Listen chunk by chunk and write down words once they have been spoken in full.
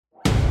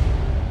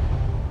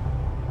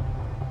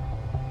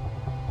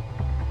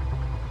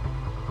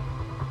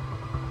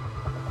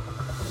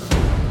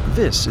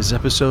This is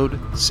episode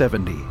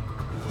 70.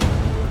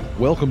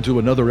 Welcome to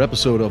another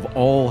episode of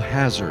All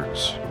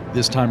Hazards.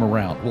 This time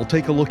around, we'll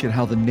take a look at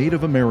how the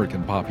Native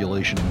American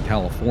population in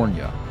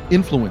California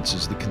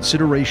influences the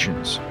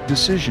considerations,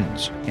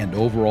 decisions, and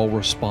overall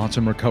response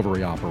and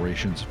recovery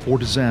operations for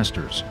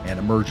disasters and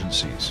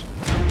emergencies.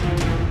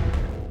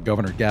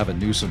 Governor Gavin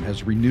Newsom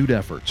has renewed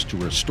efforts to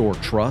restore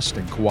trust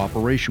and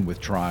cooperation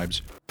with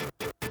tribes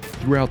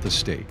throughout the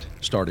state,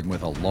 starting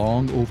with a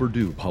long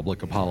overdue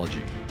public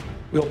apology.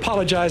 We'll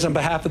apologize on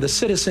behalf of the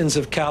citizens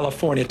of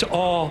California to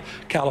all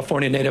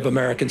California Native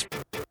Americans.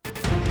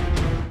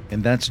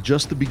 And that's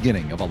just the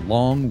beginning of a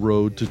long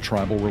road to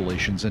tribal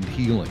relations and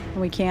healing.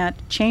 We can't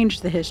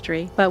change the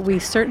history, but we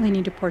certainly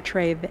need to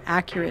portray the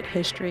accurate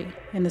history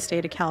in the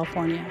state of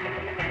California.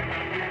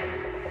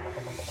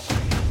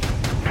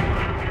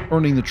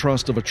 Earning the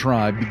trust of a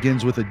tribe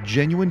begins with a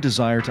genuine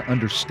desire to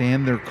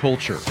understand their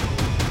culture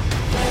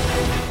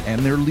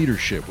and their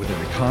leadership within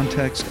the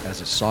context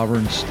as a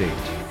sovereign state.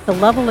 The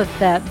level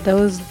that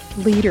those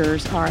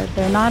leaders are,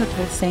 they're not at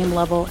the same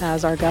level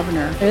as our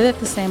governor. They're at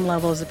the same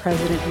level as the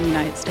President of the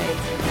United States.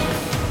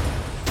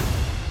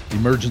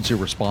 Emergency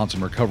response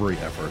and recovery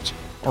efforts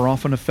are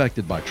often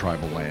affected by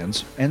tribal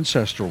lands,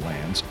 ancestral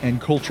lands,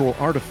 and cultural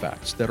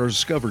artifacts that are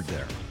discovered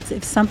there.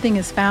 If something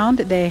is found,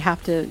 they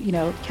have to,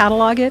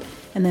 catalog it,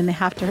 and then they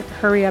have to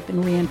hurry up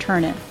and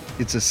reintern it.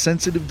 It's a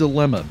sensitive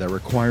dilemma that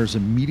requires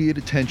immediate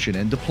attention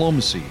and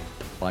diplomacy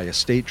by a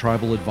state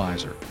tribal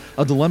advisor,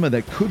 a dilemma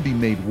that could be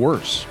made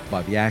worse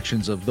by the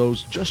actions of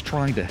those just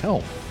trying to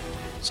help,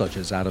 such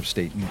as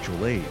out-of-state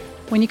mutual aid.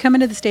 When you come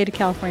into the state of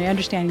California,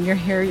 understanding you're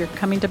here, you're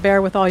coming to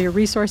bear with all your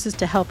resources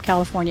to help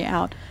California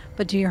out,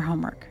 but do your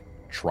homework.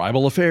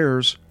 Tribal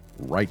Affairs,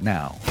 right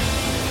now.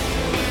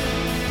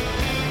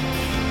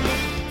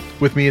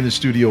 With me in the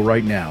studio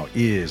right now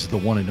is the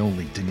one and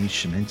only Denise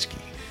Shiminsky,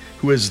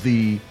 who is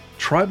the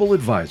Tribal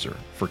Advisor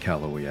for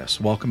Cal OES.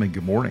 Welcome and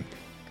good morning.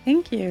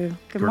 Thank you.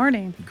 Good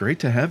morning. Great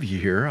to have you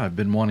here. I've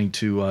been wanting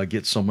to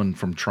get someone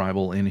from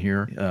Tribal in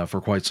here for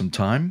quite some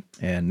time.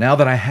 And now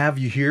that I have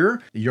you here,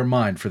 you're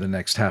mine for the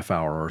next half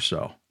hour or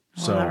so.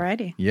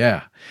 Alrighty.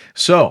 Yeah.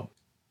 So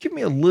give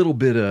me a little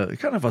bit of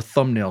kind of a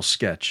thumbnail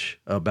sketch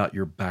about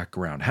your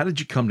background. How did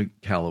you come to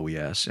Cal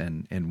OES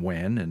and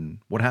when and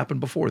what happened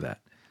before that?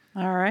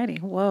 All righty.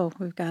 Whoa,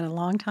 we've got a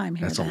long time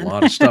here. That's a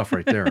lot of stuff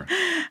right there.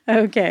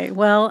 Okay.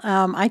 Well,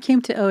 I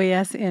came to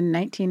OES in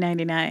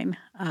 1999.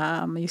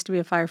 I used to be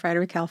a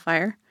firefighter with CAL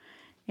FIRE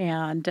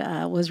and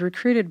was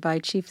recruited by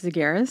Chief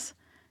Zagaris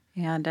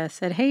and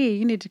said, hey,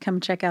 you need to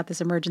come check out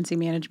this emergency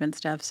management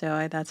stuff.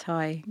 So that's how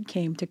I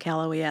came to Cal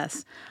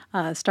OES.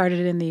 Started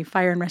in the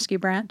fire and rescue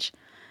branch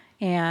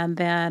and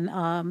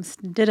then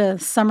did a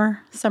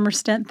summer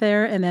stint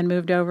there and then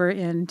moved over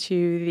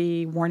into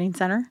the warning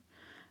center.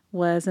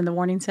 Was in the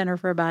warning center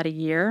for about a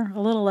year, a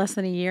little less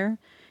than a year,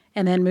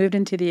 and then moved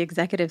into the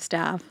executive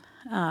staff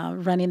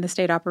running the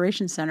State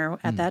Operations Center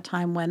at that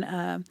time when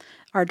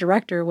our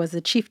director was the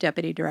chief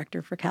deputy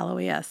director for Cal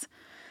OES.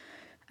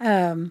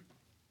 From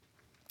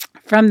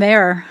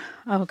there,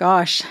 I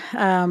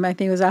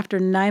think it was after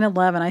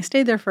 9/11. I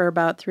stayed there for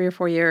about 3 or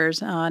 4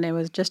 years, and it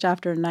was just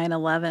after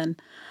 9/11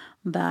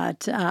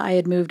 that I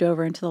had moved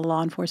over into the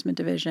law enforcement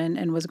division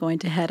and was going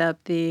to head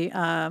up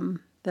the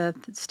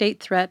state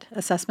threat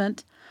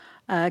assessment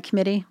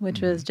committee, which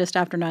was just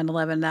after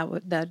 9/11.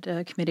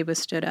 That committee was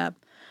stood up,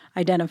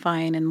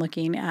 identifying and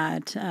looking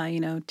at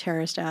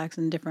terrorist acts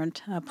and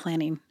different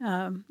planning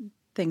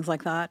things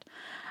like that.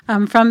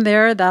 From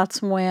there,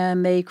 that's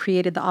when they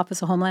created the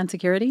Office of Homeland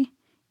Security,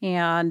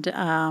 and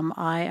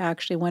I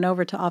actually went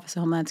over to Office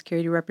of Homeland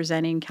Security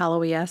representing Cal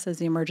OES as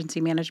the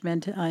emergency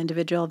management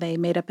individual. They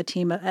made up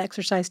an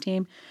exercise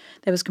team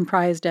that was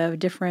comprised of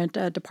different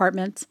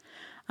departments.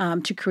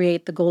 To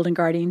create the Golden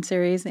Guardian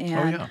series.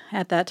 And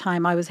at that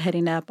time, I was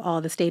heading up all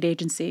the state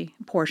agency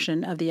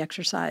portion of the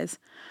exercise.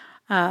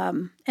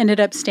 Ended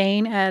up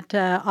staying at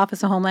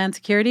Office of Homeland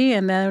Security.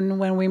 And then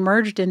when we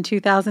merged in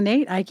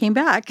 2008, I came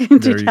back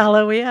to Cal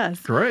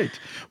OES. Great.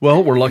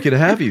 Well, we're lucky to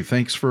have you.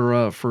 Thanks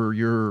for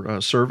your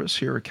service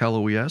here at Cal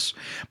OES.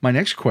 My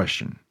next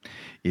question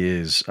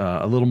is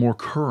a little more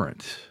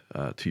current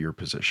to your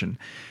position.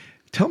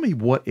 Tell me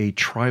what a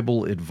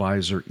tribal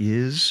advisor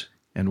is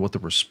and what the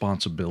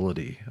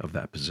responsibility of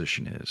that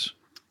position is.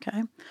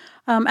 Okay.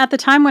 At the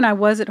time when I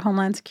was at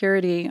Homeland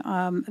Security,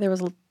 there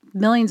was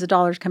millions of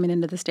dollars coming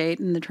into the state,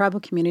 and the tribal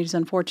communities,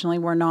 unfortunately,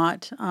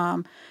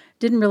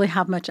 didn't really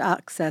have much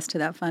access to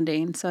that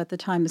funding. So at the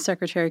time, the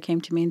secretary came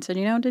to me and said,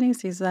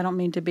 Denise, he says, I don't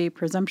mean to be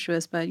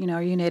presumptuous, but,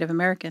 are you Native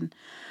American?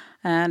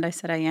 And I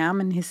said, I am.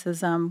 And he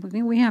says,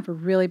 we have a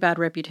really bad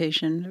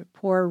reputation,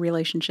 poor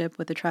relationship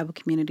with the tribal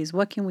communities.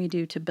 What can we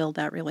do to build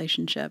that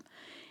relationship?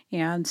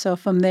 And so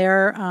from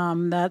there,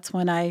 that's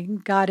when I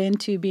got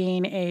into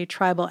being a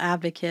tribal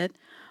advocate,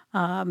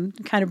 kind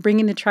of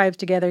bringing the tribes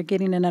together,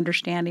 getting an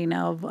understanding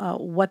of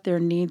what their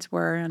needs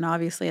were. And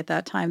obviously at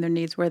that time, their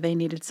needs were they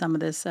needed some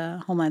of this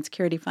Homeland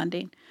Security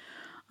funding.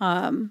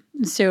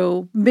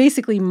 So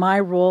basically my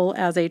role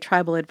as a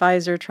tribal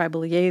advisor,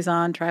 tribal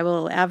liaison,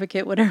 tribal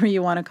advocate, whatever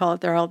you want to call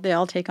it, they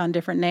all take on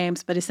different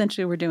names, but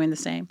essentially we're doing the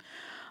same.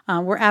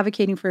 We're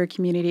advocating for a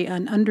community,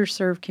 an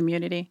underserved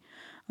community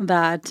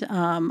that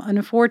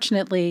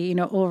unfortunately,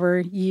 over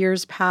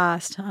years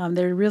past,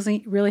 there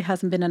really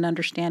hasn't been an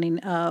understanding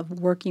of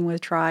working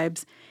with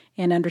tribes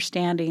and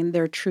understanding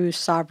their true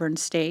sovereign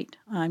state.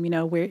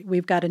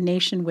 We've got a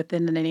nation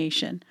within the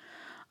nation.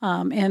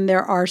 And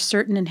there are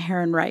certain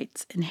inherent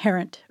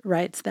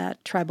rights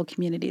that tribal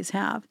communities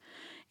have.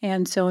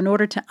 And so in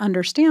order to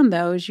understand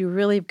those, you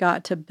really have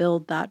got to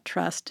build that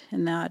trust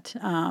and that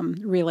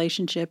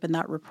relationship and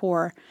that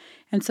rapport.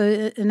 And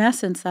so in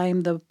essence, I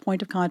am the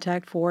point of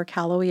contact for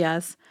Cal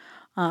OES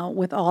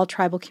with all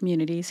tribal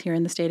communities here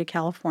in the state of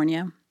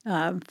California.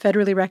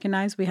 Federally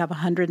recognized, we have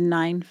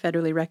 109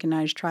 federally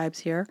recognized tribes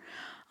here.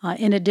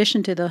 In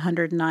addition to the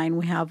 109,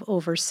 we have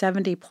over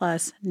 70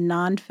 plus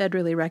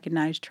non-federally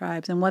recognized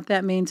tribes. And what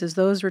that means is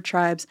those were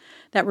tribes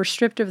that were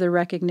stripped of their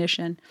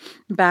recognition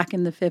back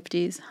in the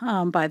 50s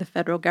by the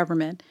federal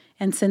government,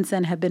 and since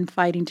then have been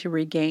fighting to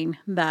regain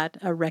that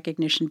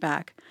recognition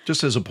back.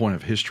 Just as a point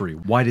of history,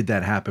 why did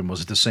that happen?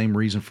 Was it the same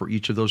reason for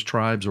each of those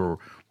tribes, or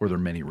were there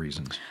many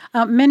reasons?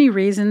 Many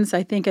reasons.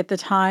 I think at the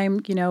time,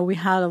 we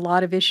had a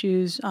lot of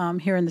issues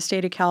here in the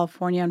state of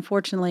California.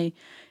 Unfortunately,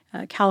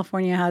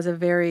 California has a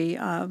very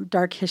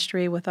dark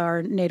history with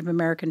our Native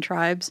American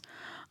tribes.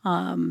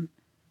 A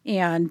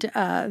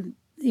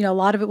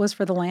lot of it was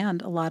for the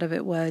land. A lot of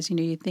it was,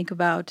 you think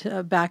about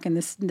back in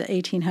the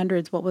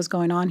 1800s, what was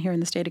going on here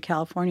in the state of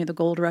California. The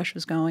gold rush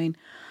was going.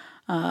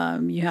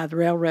 You had the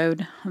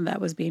railroad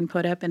that was being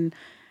put up, and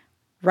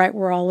right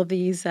where all of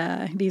these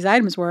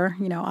items were,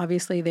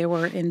 obviously they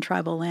were in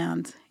tribal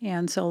lands.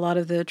 And so a lot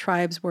of the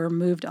tribes were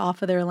moved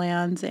off of their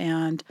lands,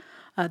 and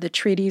when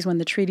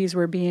the treaties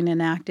were being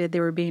enacted,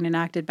 they were being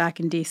enacted back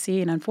in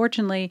D.C. And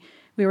unfortunately,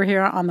 we were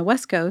here on the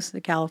West Coast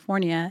of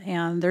California,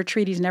 and their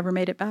treaties never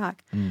made it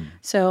back.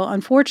 So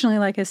unfortunately,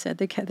 like I said,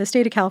 the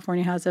state of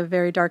California has a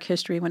very dark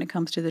history when it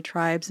comes to the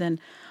tribes. And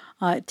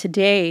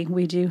today,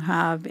 we do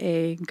have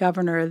a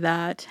governor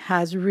that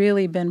has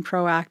really been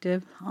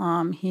proactive.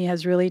 He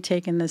has really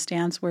taken the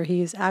stance where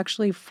he's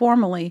actually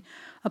formally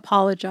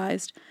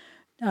apologized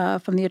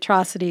from the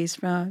atrocities,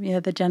 from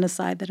the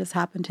genocide that has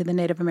happened to the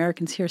Native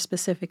Americans here,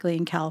 specifically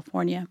in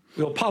California.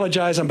 We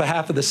apologize on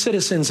behalf of the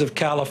citizens of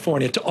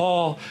California to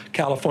all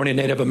California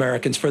Native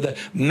Americans for the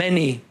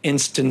many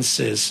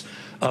instances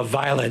of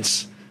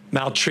violence,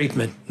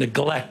 maltreatment,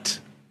 neglect,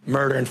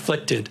 murder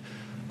inflicted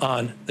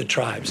on the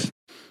tribes.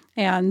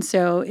 And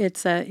so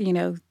it's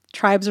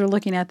tribes are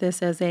looking at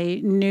this as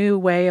a new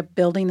way of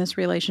building this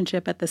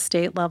relationship at the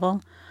state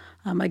level.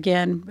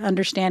 Again,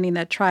 understanding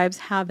that tribes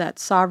have that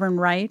sovereign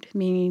right,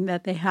 meaning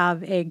that they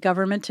have a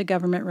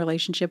government-to-government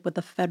relationship with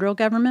the federal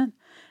government,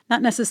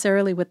 not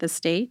necessarily with the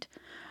state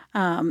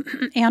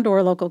and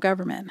or local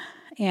government.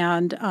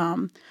 And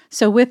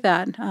so with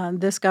that,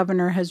 this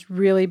governor has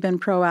really been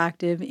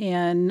proactive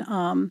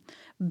in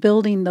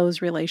building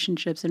those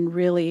relationships, and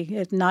really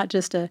it's not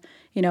just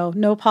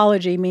no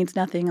apology means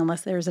nothing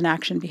unless there's an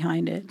action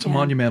behind it. It's a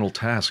monumental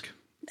task.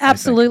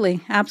 Absolutely.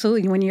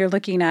 When you're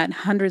looking at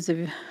hundreds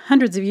of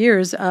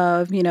years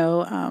of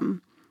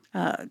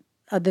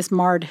this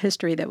marred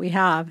history that we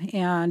have,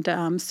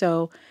 and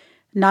so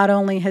not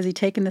only has he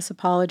taken this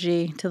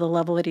apology to the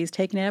level that he's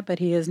taken it, but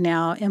he is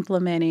now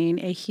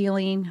implementing a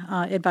healing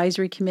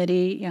advisory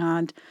committee.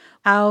 And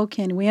how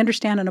can we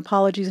understand an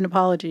apology is an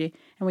apology,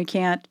 and we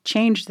can't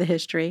change the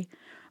history,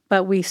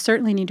 but we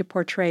certainly need to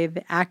portray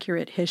the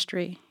accurate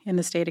history in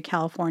the state of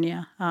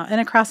California and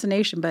across the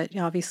nation, but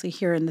obviously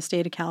here in the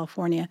state of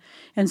California.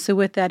 And so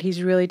with that,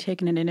 he's really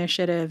taken an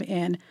initiative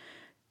in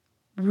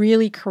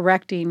really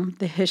correcting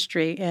the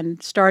history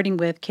and starting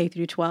with K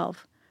through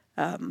 12.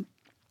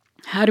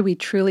 How do we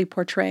truly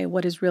portray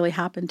what has really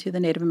happened to the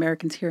Native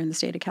Americans here in the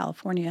state of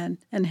California?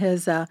 And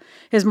his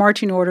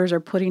marching orders are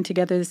putting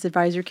together this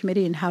advisory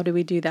committee. And how do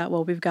we do that?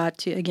 Well, we've got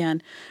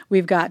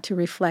to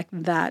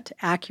reflect that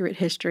accurate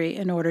history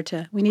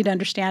we need to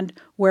understand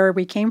where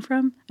we came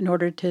from in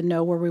order to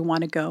know where we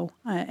want to go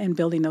and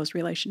building those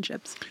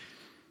relationships.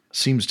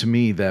 Seems to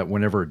me that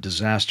whenever a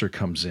disaster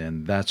comes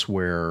in, that's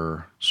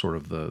where sort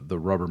of the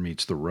rubber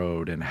meets the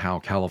road, and how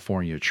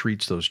California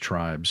treats those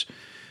tribes,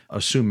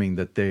 assuming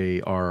that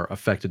they are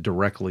affected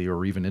directly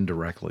or even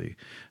indirectly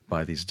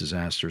by these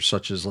disasters,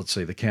 such as, let's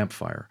say, the Camp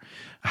Fire.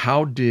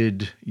 How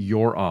did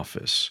your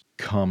office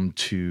come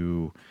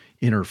to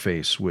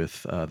interface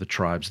with the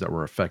tribes that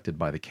were affected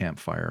by the Camp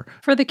Fire?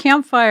 For the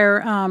Camp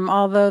Fire,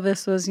 although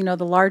this was, the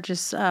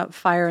largest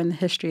fire in the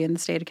history in the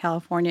state of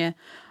California,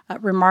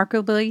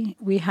 remarkably,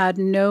 we had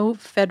no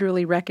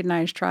federally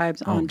recognized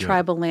tribes on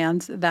tribal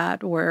lands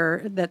that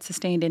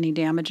sustained any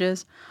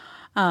damages.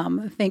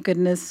 Thank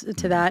goodness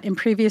to that. In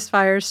previous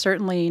fires,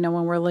 certainly,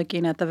 when we're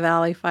looking at the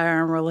Valley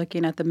Fire and we're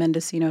looking at the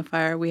Mendocino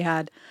Fire, we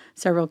had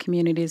several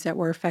communities that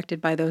were affected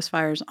by those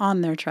fires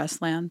on their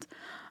trust lands.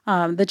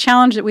 The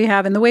challenge that we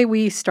have, and the way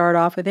we start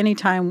off with any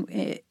time,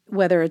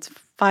 whether it's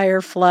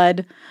fire,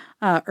 flood,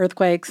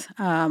 earthquakes,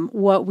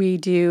 what we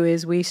do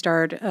is we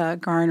start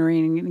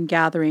garnering and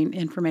gathering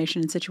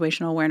information and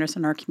situational awareness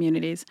in our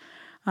communities.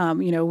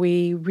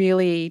 We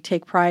really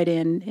take pride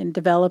in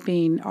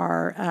developing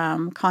our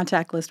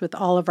contact list with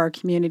all of our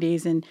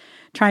communities, and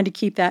trying to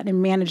keep that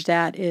and manage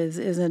that is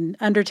an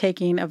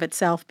undertaking of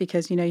itself,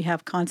 because, you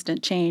have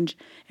constant change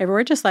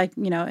everywhere, just like,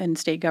 in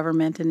state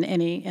government and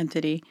any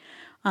entity.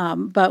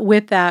 But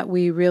with that,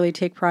 we really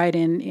take pride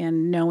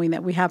in knowing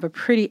that we have a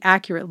pretty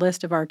accurate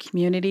list of our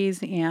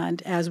communities.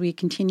 And as we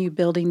continue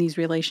building these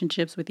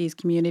relationships with these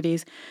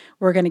communities,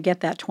 we're going to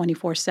get that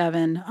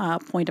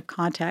 24/7 point of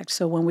contact.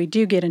 So when we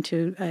do get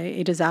into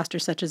a disaster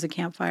such as a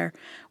Camp Fire,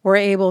 we're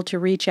able to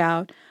reach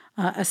out,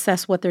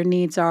 assess what their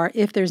needs are,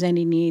 if there's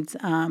any needs,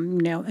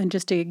 and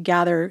just to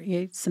gather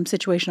some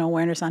situational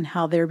awareness on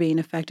how they're being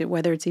affected,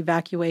 whether it's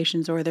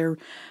evacuations or they're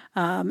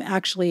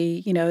actually,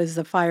 is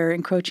the fire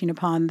encroaching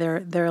upon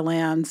their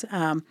lands.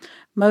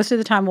 Most of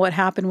the time, what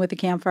happened with the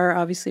Camp Fire,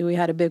 obviously, we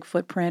had a big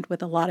footprint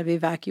with a lot of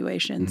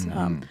evacuations.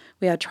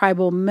 We had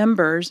tribal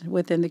members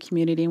within the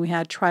community, and we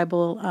had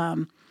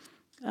tribal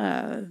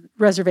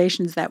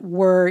reservations that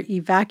were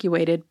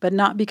evacuated, but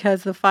not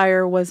because the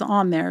fire was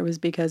on there. It was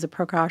because of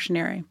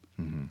precautionary.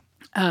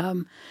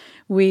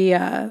 We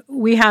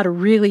had a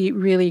really,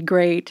 really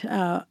great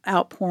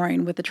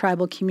outpouring with the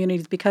tribal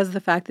communities because of the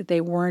fact that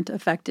they weren't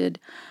affected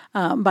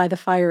by the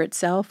fire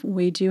itself.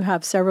 We do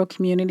have several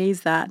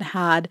communities that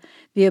had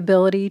the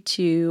ability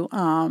to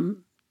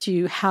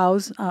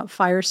house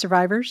fire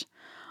survivors.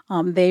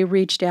 They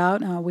reached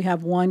out. We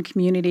have one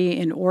community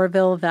in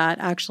Oroville that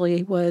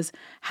actually was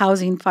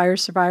housing fire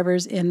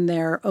survivors in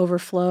their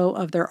overflow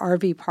of their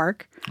RV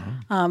park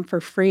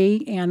for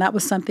free. And that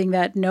was something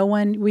that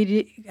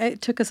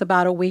it took us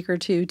about a week or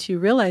two to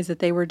realize that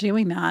they were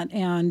doing that.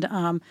 And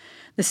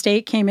the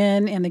state came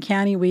in and the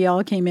county, we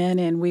all came in,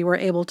 and we were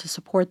able to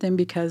support them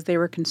because they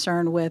were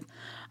concerned with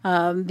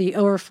the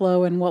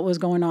overflow and what was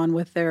going on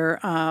with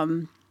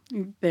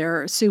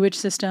their sewage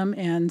system.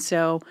 And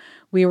so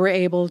we were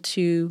able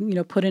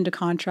to, put into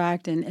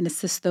contract and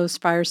assist those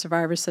fire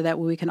survivors so that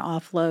we can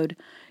offload,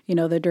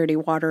 the dirty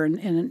water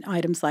and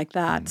items like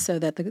that, so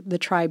that the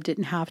tribe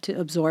didn't have to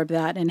absorb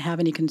that and have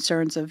any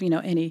concerns of,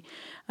 any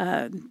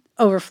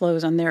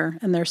overflows on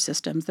their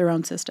systems, their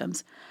own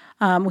systems.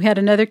 We had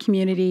another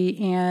community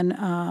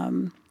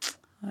in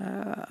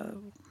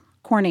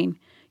Corning,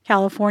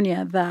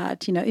 California,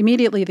 that,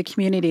 immediately the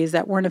communities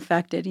that weren't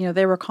affected,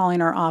 they were calling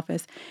our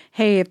office,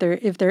 hey, if there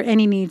are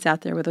any needs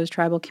out there with those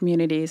tribal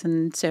communities.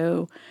 And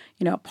so,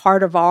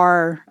 part of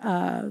our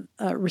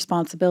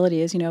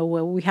responsibility is,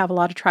 we have a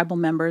lot of tribal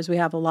members, we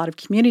have a lot of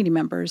community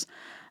members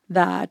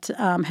that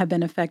have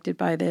been affected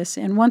by this.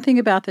 And one thing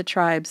about the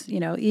tribes,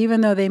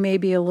 even though they may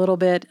be a little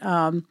bit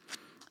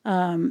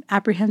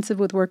apprehensive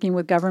with working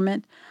with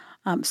government,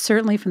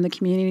 certainly from the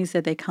communities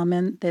that they come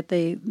in, that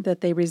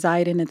they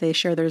reside in, that they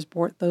share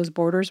those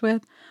borders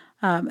with,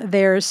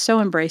 they're so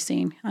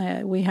embracing.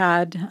 We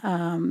had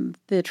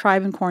the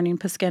tribe in Corning,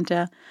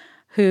 Paskenta,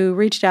 who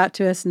reached out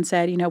to us and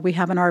said, we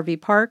have an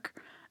RV park.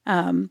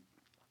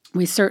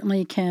 We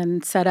certainly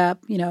can set up,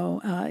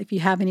 if you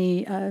have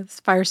any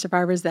fire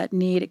survivors that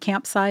need a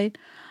campsite.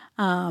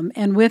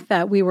 And with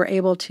that, we were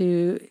able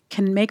to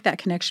make that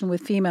connection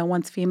with FEMA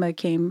once FEMA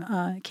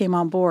came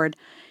on board.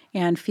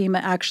 And FEMA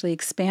actually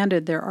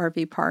expanded their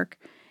RV park,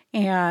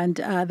 and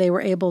they were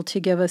able to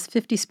give us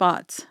 50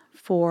 spots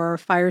for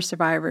fire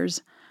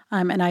survivors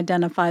and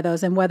identify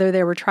those. And whether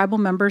they were tribal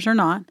members or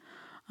not,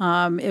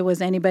 it was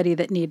anybody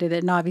that needed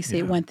it. And obviously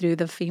it went through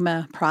the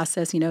FEMA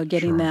process,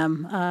 getting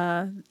them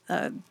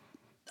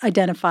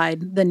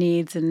identified the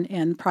needs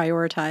and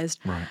prioritized.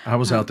 Right. I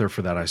was out there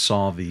for that. I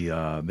saw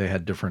they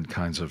had different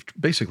kinds of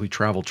basically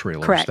travel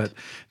trailers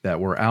that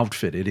were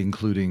outfitted,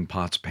 including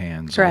pots,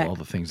 pans, all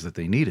the things that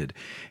they needed.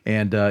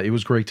 And it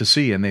was great to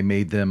see. And they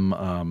made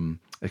them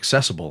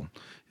accessible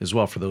as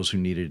well for those who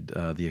needed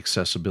the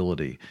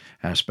accessibility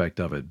aspect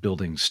of it,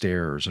 building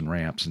stairs and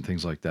ramps and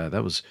things like that.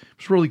 It was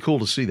really cool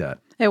to see that.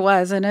 It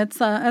was, and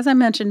it's as I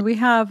mentioned, we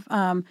have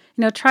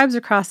tribes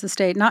across the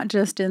state, not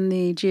just in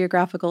the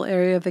geographical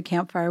area of the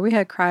Camp Fire. We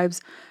had tribes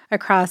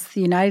across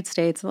the United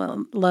States,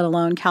 let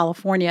alone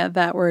California,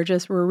 that were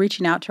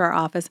reaching out to our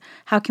office.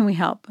 How can we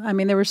help? I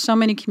mean, there were so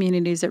many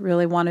communities that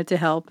really wanted to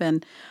help,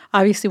 and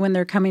obviously, when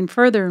they're coming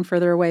further and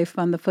further away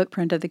from the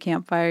footprint of the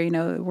Camp Fire,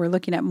 we're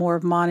looking at more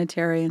of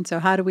monetary, and so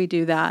how do we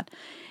do that?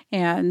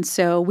 And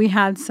so we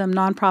had some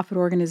nonprofit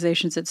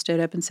organizations that stood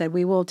up and said,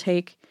 we will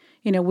take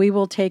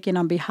in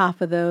on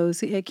behalf of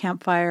those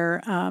Camp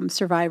Fire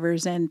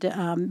survivors and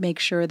make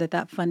sure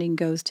that funding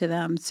goes to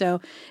them.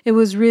 So it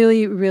was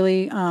really,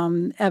 really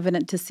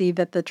evident to see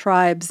that the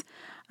tribes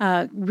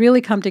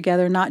really come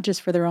together, not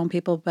just for their own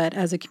people, but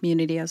as a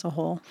community as a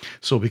whole.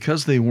 So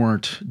because they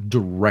weren't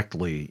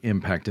directly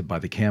impacted by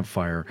the Camp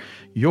Fire,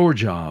 your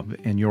job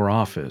and your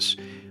office,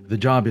 the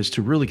job is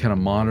to really kind of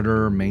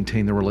monitor,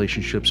 maintain the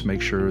relationships,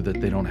 make sure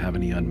that they don't have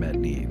any unmet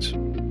needs.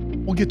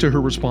 We'll get to her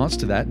response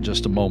to that in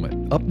just a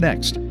moment. Up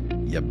next,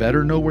 you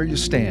better know where you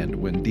stand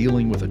when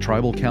dealing with a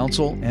tribal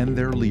council and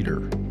their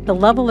leader. The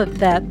level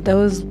that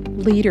those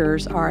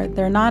leaders are,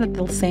 they're not at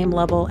the same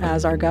level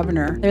as our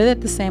governor. They're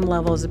at the same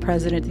level as the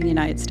President of the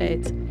United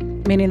States,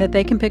 meaning that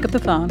they can pick up the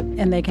phone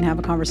and they can have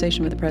a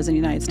conversation with the President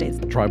of the United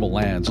States. Tribal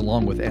lands,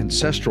 along with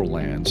ancestral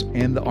lands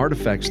and the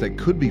artifacts that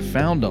could be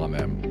found on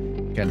them,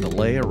 can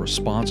delay a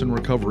response and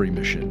recovery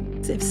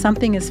mission. If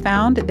something is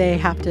found, they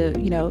have to,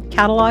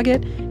 catalog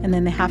it, and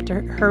then they have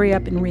to hurry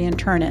up and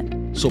reintern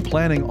it. So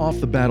planning off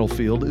the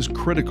battlefield is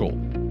critical,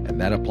 and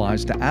that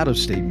applies to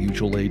out-of-state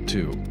mutual aid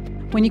too.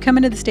 When you come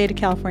into the state of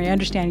California,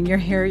 understanding you're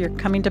here, you're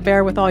coming to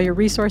bear with all your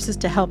resources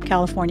to help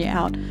California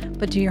out,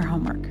 but do your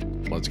homework.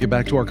 Let's get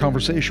back to our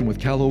conversation with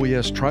Cal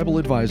OES Tribal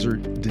Advisor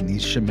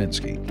Denise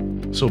Cheminsky.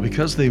 So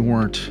because they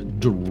weren't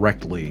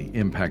directly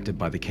impacted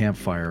by the Camp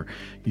Fire,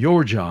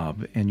 your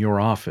job and your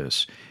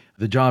office,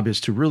 the job is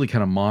to really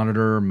kind of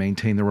monitor,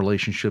 maintain the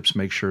relationships,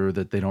 make sure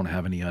that they don't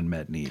have any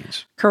unmet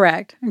needs.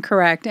 Correct.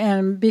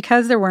 And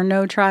because there were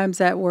no tribes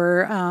that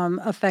were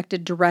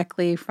affected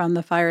directly from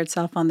the fire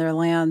itself on their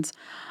lands,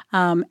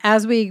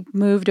 as we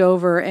moved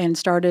over and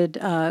started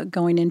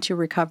going into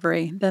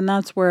recovery, then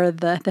that's where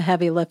the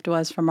heavy lift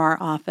was from our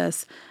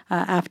office.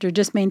 After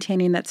just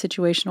maintaining that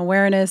situational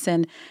awareness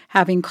and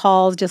having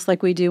calls, just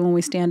like we do when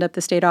we stand up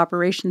the State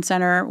Operations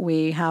Center,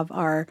 we have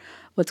our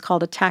what's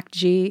called a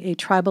TAC-G, a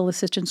Tribal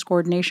Assistance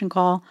Coordination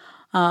Call.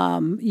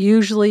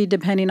 Usually,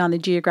 depending on the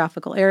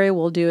geographical area,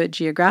 we'll do it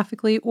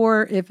geographically,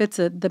 or if it's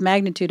the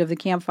magnitude of the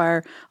Camp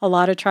Fire, a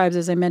lot of tribes,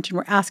 as I mentioned,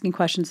 were asking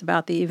questions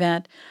about the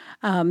event.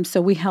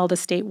 So we held a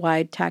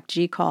statewide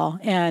TAC-G call.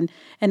 And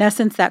in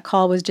essence, that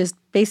call was just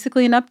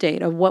basically an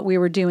update of what we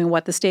were doing,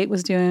 what the state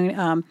was doing,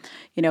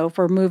 if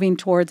we're moving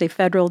towards a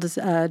federal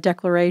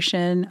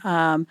declaration,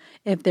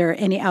 if there are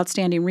any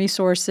outstanding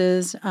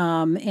resources,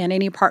 and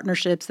any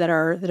partnerships that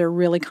are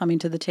really coming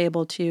to the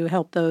table to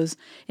help those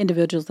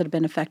individuals that have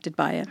been affected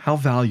by it. How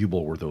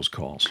valuable were those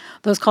calls?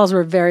 Those calls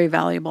were very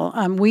valuable.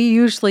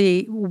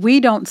 We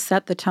don't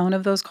set the tone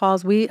of those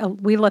calls. We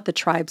let the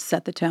tribes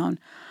set the tone.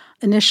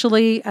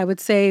 Initially, I would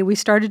say we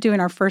started doing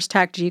our first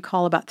TAC-G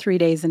call about 3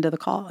 days into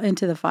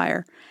the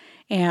fire.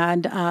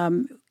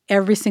 And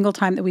every single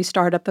time that we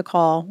start up the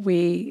call,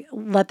 we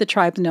let the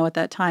tribes know at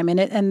that time.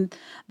 And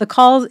the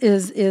call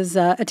is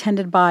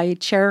attended by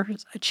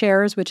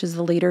chairs, which is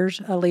the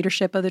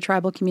leadership of the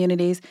tribal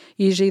communities.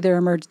 Usually they're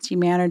emergency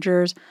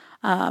managers,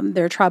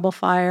 they're tribal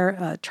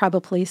fire,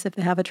 tribal police if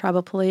they have a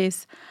tribal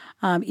police,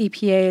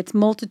 EPA. It's a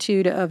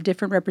multitude of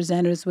different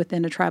representatives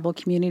within a tribal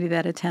community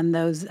that attend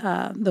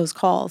those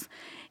calls.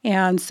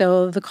 And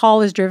so the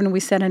call is driven, we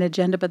set an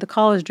agenda, but the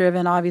call is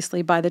driven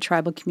obviously by the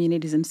tribal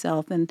communities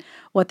themselves and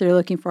what they're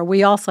looking for.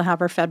 We also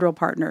have our federal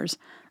partners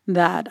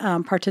that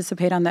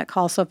participate on that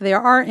call. So if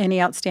there are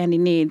any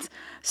outstanding needs,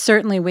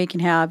 certainly we can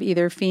have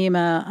either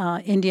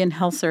FEMA, Indian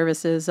Health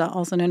Services,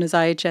 also known as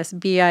IHS,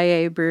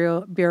 BIA,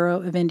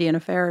 Bureau of Indian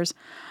Affairs,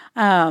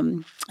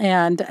 and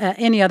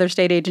any other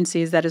state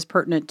agencies that is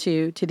pertinent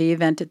to the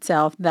event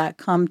itself that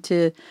come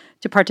to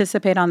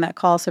participate on that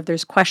call. So if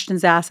there's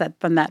questions asked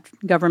from that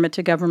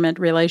government-to-government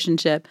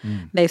relationship,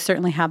 they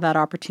certainly have that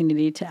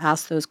opportunity to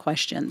ask those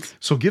questions.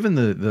 So given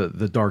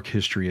the dark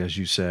history, as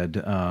you said,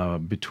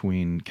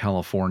 between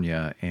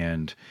California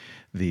and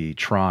the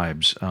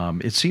tribes,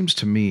 it seems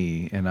to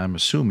me, and I'm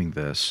assuming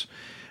this,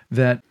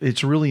 that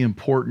it's really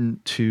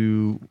important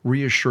to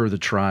reassure the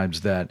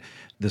tribes that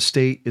the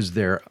state is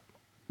there,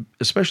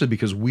 especially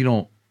because we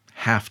don't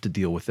have to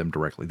deal with them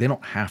directly. They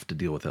don't have to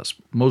deal with us,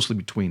 mostly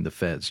between the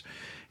feds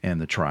and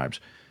the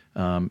tribes.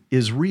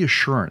 Is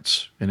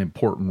reassurance an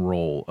important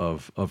role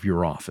of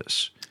your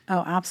office?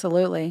 Oh,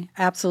 absolutely.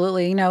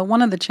 Absolutely.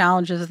 One of the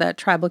challenges that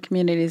tribal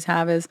communities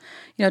have is,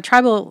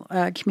 tribal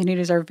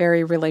communities are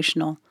very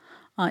relational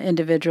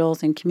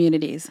individuals and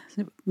communities,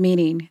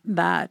 meaning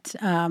that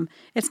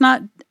it's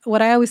not,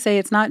 what I always say,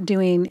 it's not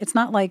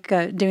like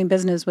doing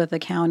business with a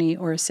county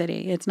or a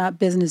city. It's not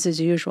business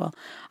as usual.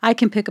 I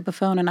can pick up a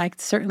phone and I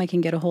certainly can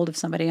get a hold of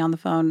somebody on the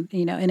phone,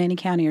 in any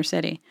county or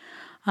city.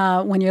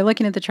 When you're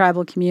looking at the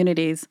tribal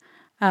communities,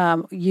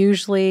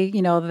 usually,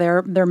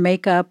 their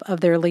makeup of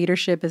their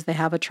leadership is they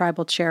have a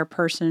tribal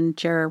chairperson,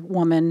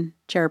 chairwoman,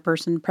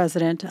 chairperson,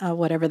 president,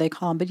 whatever they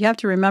call them. But you have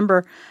to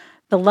remember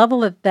the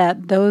level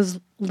that those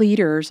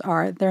leaders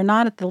are, they're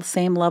not at the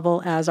same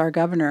level as our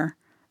governor.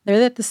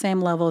 They're at the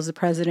same level as the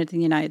President of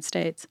the United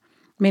States,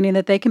 meaning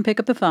that they can pick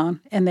up the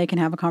phone and they can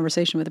have a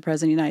conversation with the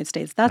President of the United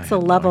States. That's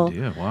the level.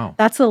 No idea. Wow.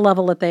 That's the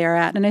level that they are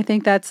at. And I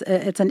think it's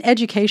an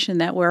education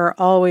that we're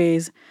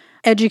always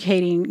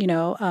educating,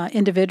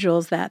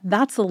 individuals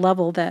that's the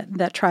level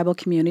that tribal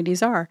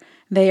communities are.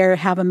 They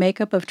have a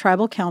makeup of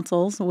tribal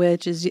councils,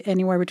 which is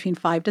anywhere between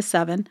 5 to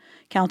 7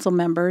 council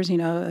members,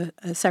 a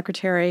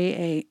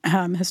secretary,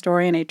 a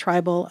historian, a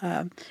tribal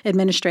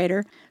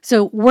administrator.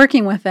 So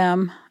working with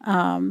them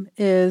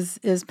is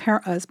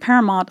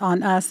paramount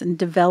on us in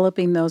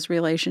developing those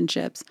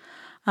relationships.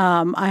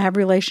 I have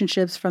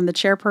relationships from the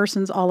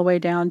chairpersons all the way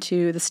down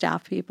to the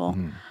staff people.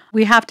 Mm-hmm.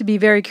 We have to be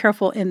very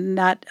careful in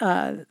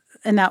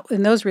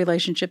those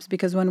relationships,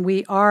 because when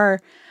we are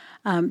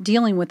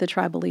dealing with the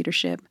tribal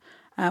leadership,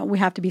 we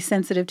have to be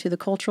sensitive to the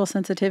cultural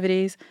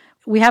sensitivities.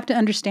 we have to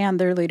understand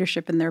their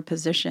leadership and their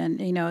position.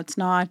 It's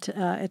not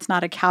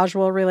a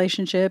casual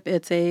relationship.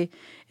 It's a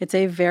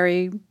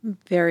very,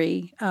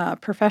 very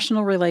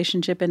professional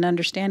relationship, and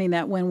understanding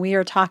that when we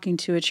are talking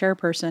to a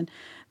chairperson,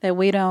 that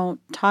we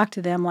don't talk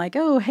to them like,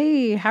 "Oh,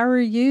 hey, how are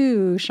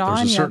you, Sean?"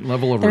 There's a certain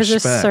level of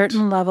respect. There's a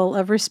certain level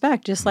of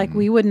respect, just like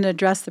we wouldn't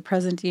address the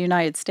President of the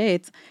United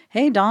States,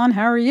 "Hey, Don,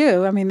 how are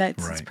you?" I mean,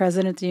 that's Right.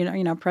 President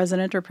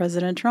or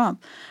President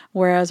Trump.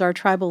 Whereas our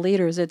tribal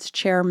leaders, it's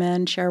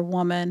chairman,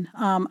 chairwoman,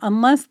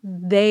 unless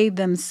they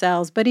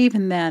themselves. But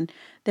even then,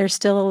 there's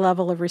still a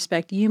level of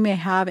respect you may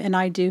have, and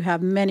I do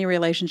have many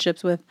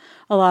relationships with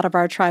a lot of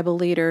our tribal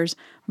leaders.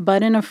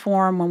 But in a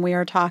forum, when we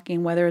are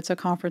talking, whether it's a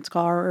conference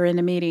call or in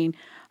a meeting,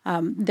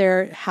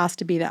 there has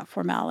to be that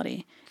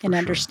formality in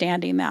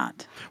understanding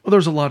that. Well,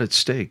 there's a lot at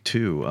stake,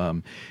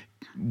 too.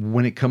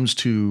 When it comes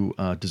to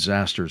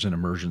disasters and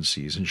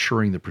emergencies,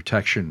 ensuring the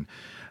protection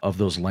of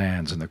those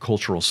lands and the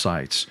cultural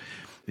sites,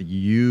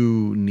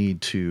 you need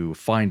to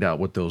find out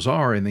what those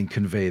are and then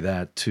convey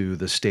that to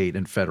the state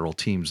and federal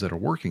teams that are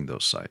working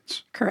those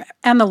sites. Correct.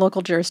 And the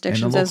local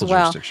jurisdictions as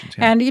well.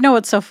 Yeah. And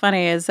what's so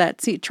funny is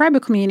that, tribal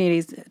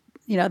communities,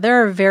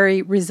 they're a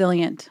very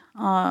resilient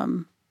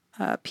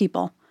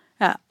people,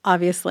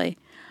 obviously.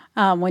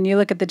 When you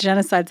look at the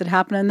genocides that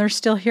happened, and they're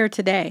still here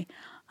today,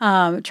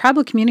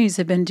 tribal communities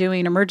have been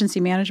doing emergency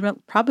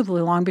management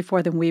probably long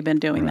before than we've been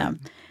doing them.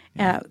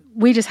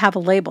 We just have a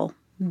label.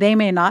 They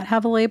may not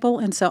have a label.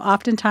 And so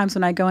oftentimes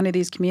when I go into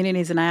these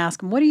communities and I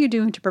ask them, what are you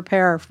doing to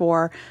prepare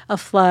for a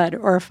flood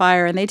or a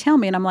fire? And they tell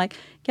me, and I'm like,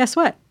 guess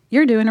what?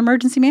 You're doing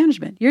emergency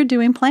management. You're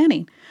doing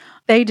planning.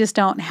 They just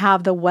don't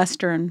have the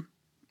Western,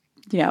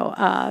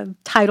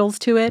 titles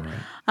to it.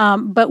 Right.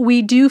 But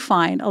we do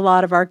find a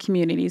lot of our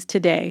communities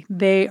today,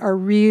 they are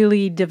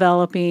really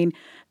developing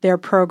their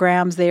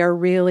programs. They are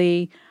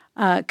really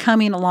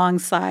coming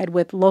alongside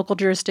with local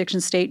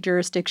jurisdictions, state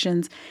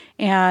jurisdictions,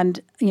 and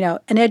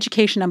an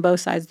education on both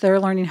sides. They're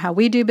learning how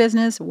we do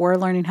business. We're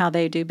learning how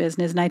they do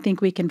business, and I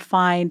think we can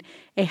find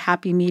a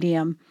happy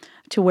medium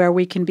to where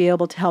we can be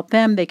able to help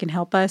them. They can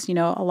help us. A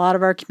lot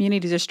of our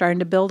communities are starting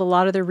to build a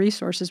lot of their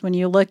resources. When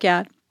you look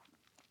at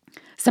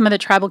some of the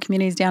tribal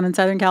communities down in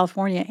Southern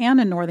California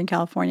and in Northern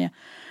California,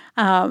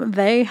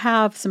 they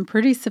have some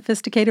pretty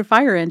sophisticated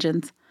fire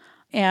engines.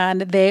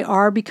 And they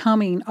are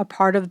becoming a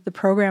part of the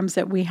programs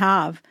that we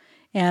have.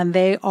 And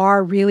they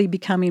are really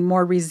becoming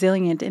more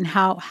resilient in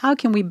how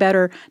can we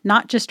better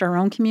not just our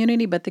own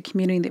community, but the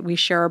community that we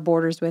share our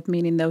borders with,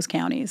 meaning those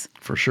counties.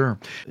 For sure.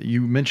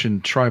 You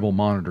mentioned tribal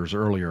monitors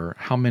earlier.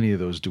 How many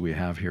of those do we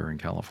have here in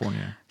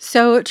California?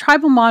 So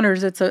tribal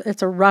monitors, it's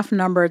a rough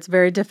number. It's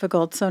very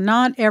difficult. So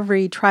not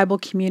every tribal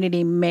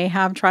community may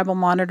have tribal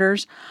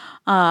monitors.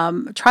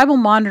 Tribal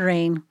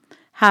monitoring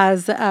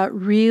has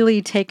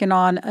really taken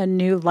on a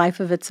new life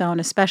of its own,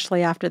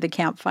 especially after the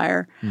Camp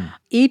Fire.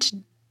 Each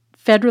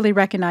federally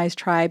recognized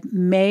tribe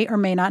may or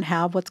may not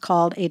have what's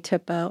called a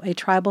THPO, a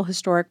Tribal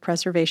Historic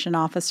Preservation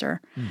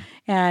Officer.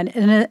 And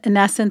in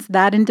essence,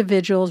 that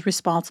individual is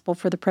responsible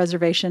for the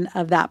preservation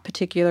of that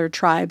particular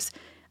tribe's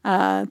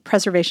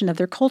preservation of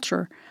their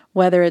culture,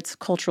 whether it's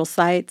cultural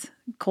sites,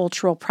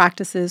 cultural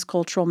practices,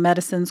 cultural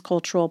medicines,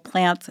 cultural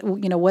plants,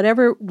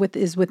 whatever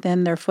is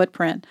within their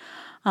footprint.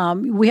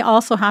 We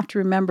also have to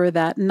remember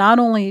that not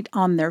only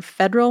on their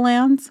federal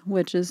lands,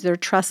 which is their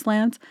trust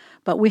lands,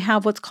 but we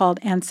have what's called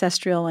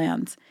ancestral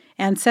lands.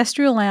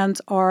 Ancestral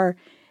lands are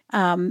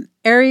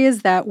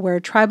areas where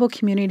tribal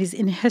communities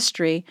in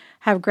history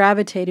have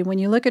gravitated. When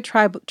you look at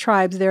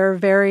tribes, they're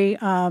very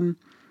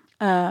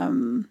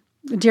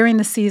during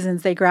the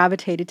seasons they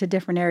gravitated to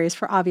different areas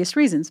for obvious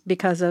reasons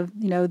because of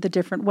the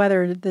different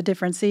weather, the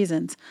different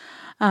seasons.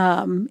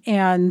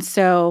 And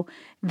so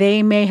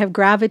they may have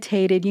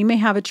gravitated. You may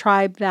have a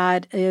tribe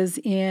that is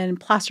in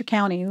Placer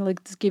County.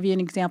 Let's give you an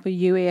example.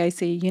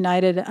 UAIC,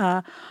 United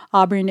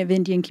Auburn of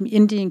Indian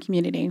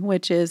Community,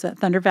 which is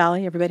Thunder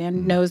Valley. Everybody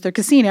knows their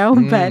casino,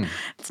 but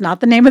it's not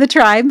the name of the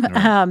tribe.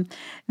 Right.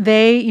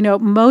 They,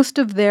 most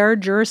of their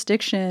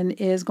jurisdiction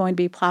is going to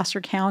be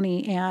Placer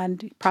County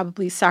and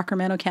probably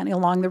Sacramento County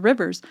along the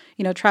rivers.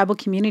 Tribal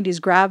communities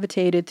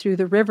gravitated through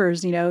the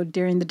rivers,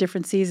 during the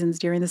different seasons,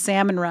 during the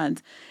salmon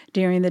runs,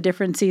 during the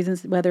different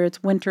seasons, whether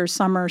it's winter,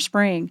 summer,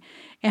 spring.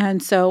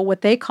 And so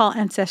what they call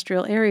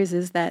ancestral areas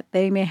is that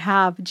they may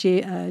have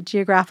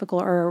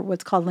geographical or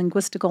what's called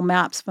linguistical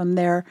maps from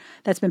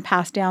that's been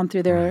passed down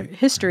through their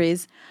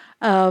histories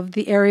of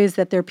the areas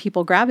that their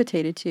people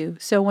gravitated to.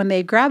 So when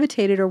they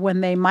gravitated or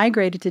when they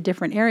migrated to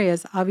different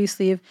areas,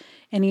 obviously if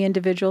any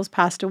individuals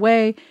passed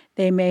away,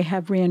 they may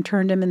have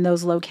reinterred them in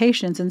those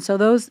locations. And so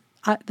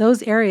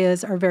those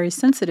areas are very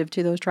sensitive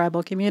to those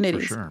tribal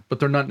communities. For sure. But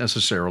they're not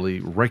necessarily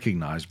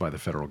recognized by the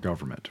federal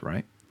government,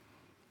 right?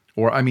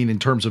 Or, I mean, in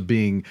terms of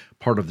being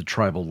part of the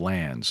tribal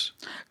lands.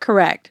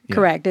 Correct. Yeah.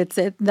 Correct.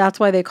 That's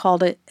why they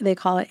call it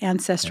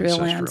ancestral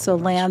lands. So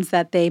lands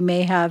that they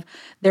may have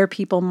their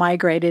people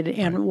migrated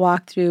and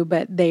walked through,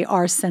 but they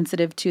are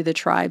sensitive to the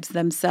tribes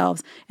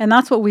themselves. And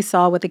that's what we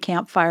saw with the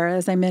Camp Fire.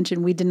 As I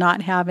mentioned, we did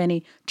not have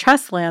any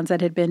trust lands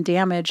that had been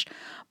damaged,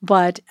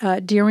 but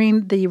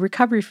during the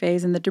recovery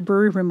phase and the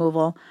debris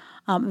removal,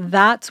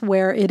 that's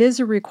where it is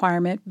a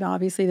requirement.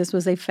 Obviously, this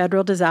was a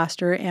federal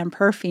disaster, and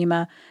per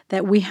FEMA,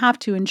 that we have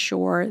to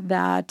ensure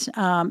that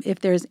if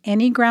there's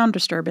any ground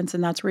disturbance,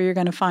 and that's where you're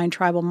going to find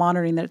tribal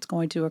monitoring, that it's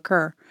going to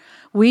occur.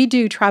 We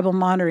do tribal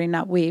monitoring,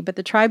 not we, but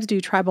the tribes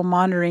do tribal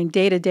monitoring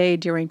day to day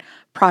during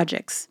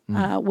projects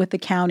with the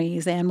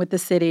counties and with the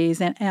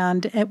cities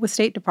and with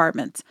state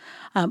departments.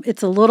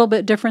 It's a little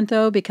bit different,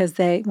 though, because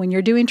when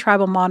you're doing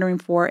tribal monitoring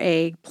for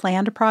a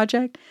planned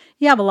project,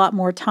 you have a lot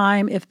more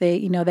time if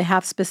they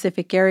have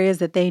specific areas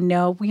that they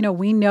know.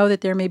 We know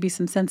that there may be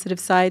some sensitive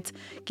sites,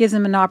 gives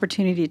them an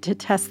opportunity to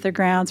test the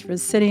grounds for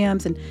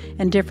psidiums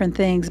and different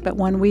things. But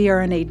when we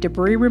are in a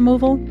debris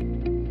removal,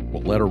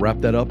 we'll let her wrap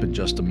that up in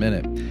just a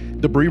minute.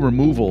 Debris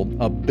removal,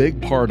 a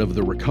big part of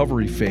the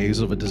recovery phase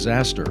of a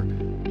disaster,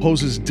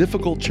 poses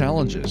difficult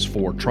challenges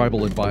for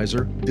tribal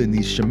advisor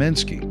Denise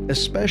Chemensky,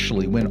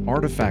 especially when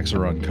artifacts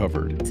are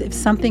uncovered. If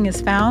something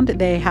is found,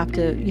 they have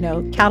to,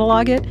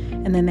 catalog it,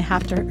 and then they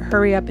have to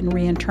hurry up and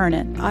reintern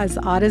it. As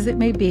odd as it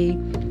may be,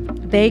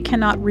 they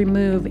cannot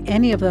remove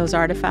any of those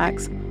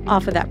artifacts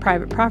off of that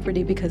private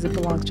property because it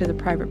belongs to the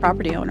private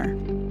property owner.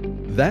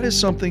 That is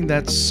something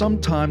that's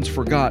sometimes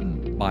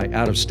forgotten by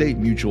out-of-state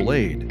mutual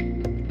aid,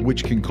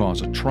 which can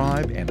cause a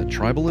tribe and a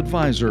tribal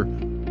advisor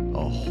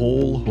a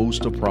whole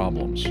host of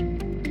problems.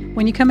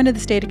 When you come into the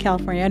state of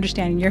California,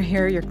 understanding you're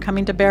here, you're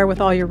coming to bear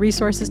with all your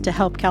resources to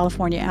help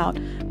California out,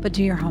 but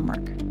do your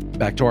homework.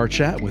 Back to our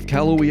chat with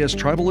Cal OES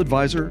Tribal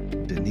Advisor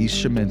Denise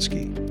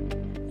Chemensky.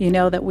 You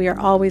know that we are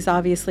always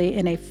obviously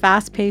in a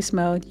fast-paced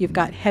mode. You've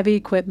got heavy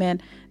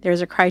equipment.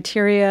 There's a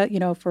criteria,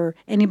 for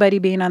anybody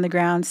being on the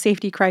ground,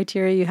 safety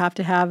criteria. You have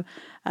to have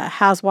a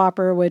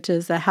HAZWOPER, which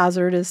is a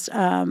hazardous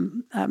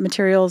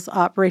materials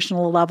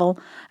operational level,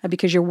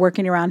 because you're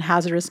working around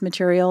hazardous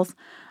materials.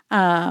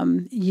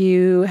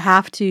 You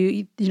have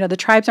to, the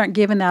tribes aren't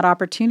given that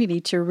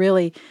opportunity to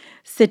really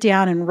sit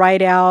down and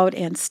write out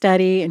and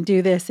study and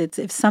do this.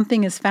 If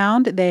something is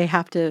found, they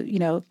have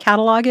to,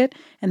 catalog it,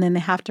 and then they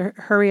have to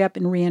hurry up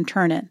and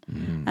reintern it.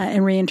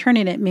 And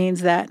reinterning it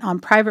means that on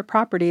private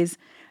properties,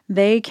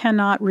 they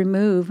cannot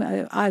remove,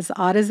 as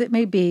odd as it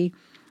may be,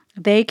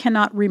 they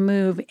cannot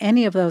remove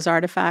any of those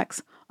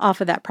artifacts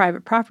off of that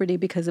private property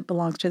because it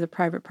belongs to the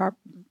private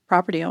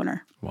property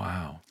owner.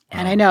 Wow.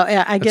 And I know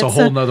I get it's a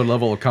whole nother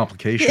level of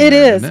complication. It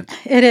is. Isn't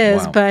it? It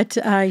is. Wow. But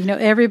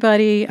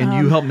everybody. And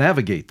you help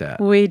navigate that.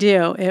 We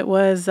do. It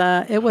was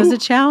a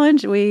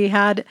challenge. We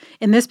had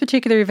in this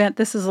particular event.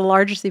 This is the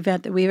largest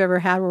event that we've ever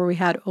had, where we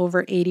had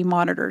over 80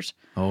 monitors.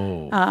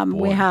 Oh.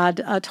 We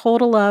had a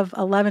total of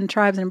 11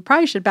 tribes, and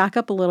probably should back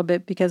up a little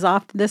bit because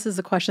often this is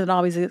a question that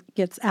always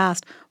gets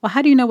asked. Well,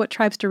 how do you know what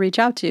tribes to reach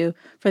out to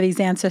for these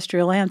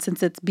ancestral lands,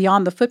 since it's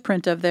beyond the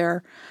footprint of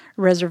their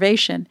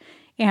reservation?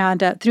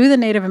 And through the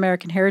Native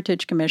American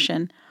Heritage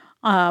Commission,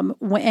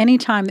 any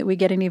time that we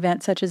get an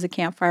event such as a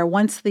campfire,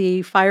 once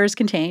the fire is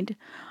contained,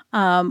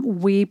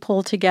 we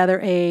pull together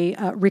a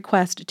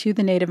request to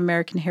the Native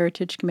American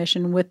Heritage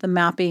Commission with the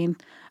mapping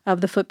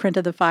of the footprint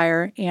of the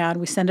fire, and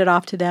we send it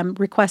off to them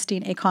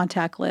requesting a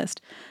contact list.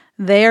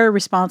 They're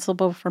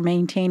responsible for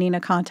maintaining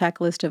a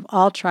contact list of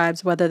all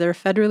tribes, whether they're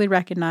federally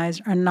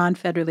recognized or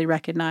non-federally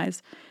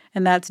recognized.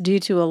 And that's due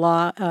to a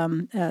law,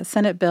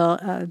 Senate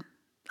Bill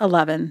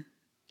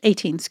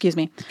 18,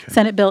 Okay.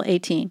 Senate Bill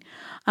 18.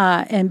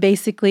 And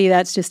basically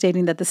that's just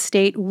stating that the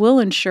state will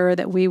ensure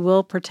that we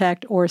will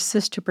protect or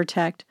assist to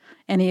protect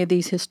any of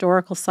these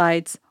historical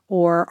sites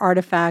or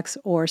artifacts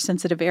or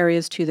sensitive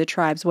areas to the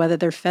tribes, whether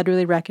they're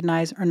federally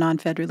recognized or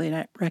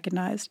non-federally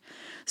recognized.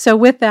 So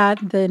with that,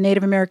 the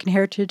Native American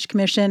Heritage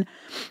Commission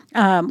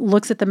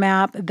looks at the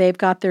map. They've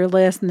got their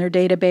list and their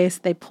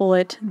database. They pull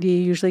it. They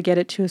usually get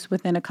it to us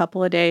within a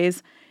couple of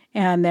days.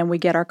 And then we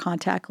get our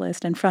contact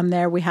list. And from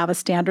there, we have a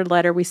standard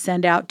letter we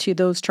send out to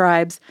those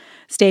tribes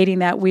stating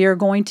that we are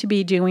going to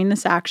be doing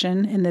this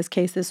action. In this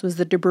case, this was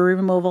the debris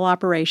removal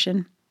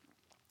operation.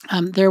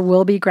 There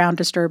will be ground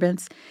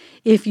disturbance.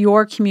 If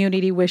your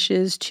community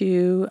wishes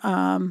to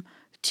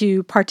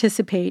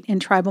participate in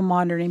tribal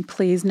monitoring,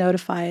 please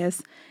notify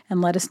us and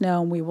let us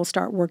know, and we will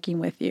start working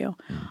with you.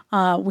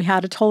 We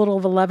had a total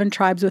of 11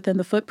 tribes within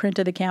the footprint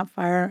of the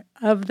campfire.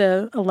 Of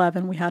the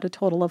 11, we had a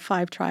total of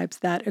 5 tribes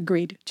that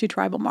agreed to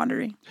tribal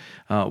monitoring.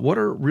 What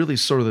are really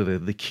sort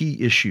of the key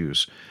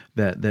issues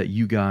that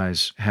you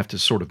guys have to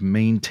sort of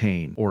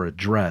maintain or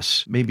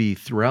address, maybe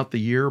throughout the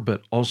year,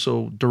 but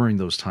also during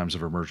those times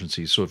of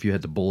emergency? So if you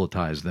had to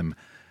bulletize them,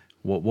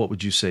 what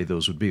would you say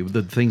those would be,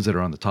 the things that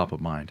are on the top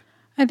of mind?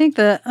 I think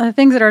the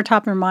things that are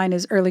top of mind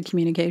is early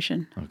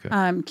communication.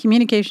 Okay.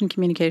 Communication.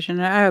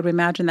 And I would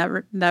imagine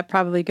that that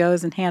probably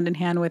goes in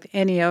hand with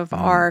any of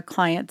our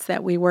clients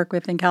that we work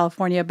with in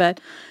California, but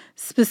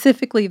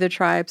specifically the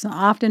tribes.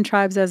 Often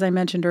tribes, as I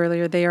mentioned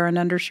earlier, they are an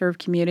underserved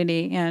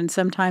community, and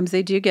sometimes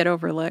they do get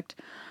overlooked.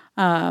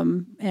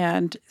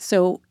 And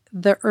so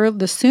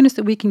the soonest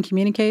that we can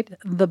communicate,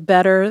 the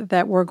better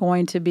that we're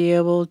going to be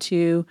able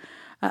to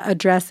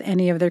address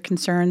any of their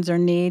concerns or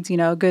needs.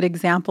 A good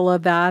example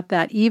of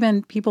that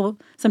even people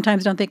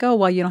sometimes don't think, oh,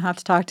 well, you don't have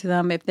to talk to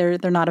them. If they're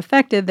not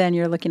affected, then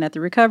you're looking at the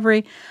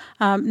recovery.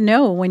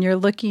 No, when you're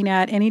looking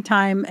at any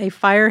time a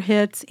fire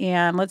hits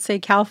and let's say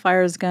CAL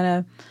FIRE is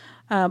going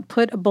to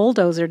put a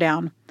bulldozer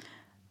down,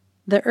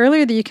 the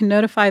earlier that you can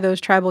notify those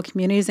tribal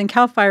communities, and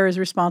CAL FIRE is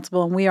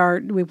responsible, and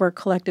we work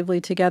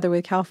collectively together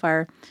with CAL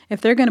FIRE.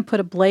 If they're going to put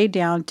a blade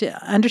down, to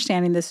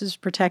understanding this is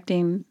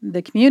protecting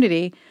the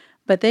community,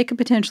 but they could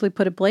potentially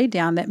put a blade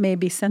down that may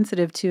be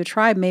sensitive to a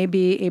tribe,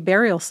 maybe a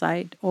burial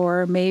site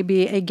or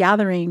maybe a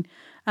gathering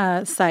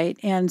site.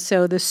 And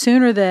so the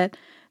sooner that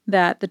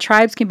the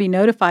tribes can be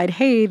notified,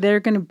 hey,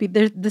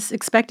 this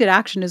expected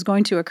action is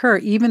going to occur,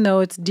 even though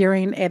it's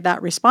during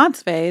that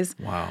response phase.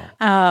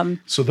 Wow.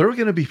 So there are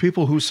going to be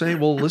people who say,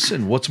 well,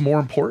 listen, what's more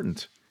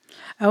important?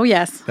 Oh,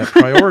 yes. That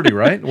priority,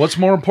 right? What's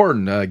more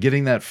important,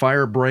 getting that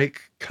fire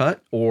break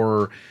cut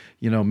or,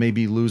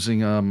 maybe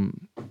losing a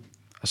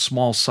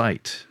small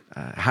site?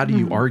 How do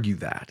you argue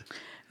that?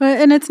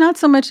 Well, and it's not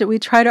so much that we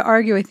try to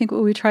argue. I think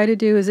what we try to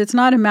do is it's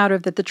not a matter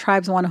of that the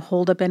tribes want to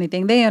hold up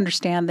anything. They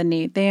understand the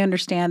need. They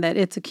understand that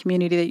it's a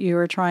community that you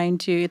are trying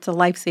to, it's a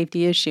life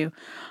safety issue.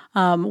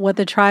 What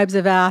the tribes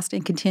have asked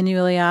and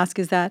continually ask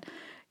is that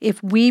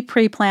if we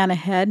pre-plan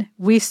ahead,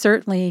 we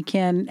certainly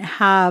can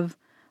have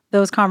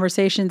those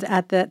conversations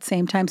at that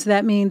same time. So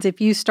that means if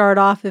you start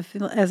off,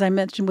 as I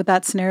mentioned with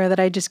that scenario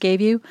that I just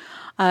gave you,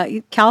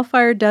 CAL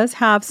FIRE does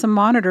have some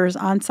monitors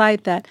on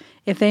site that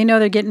if they know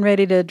they're getting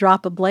ready to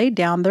drop a blade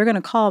down, they're going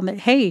to call them,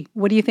 hey,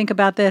 what do you think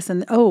about this?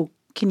 And,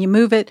 can you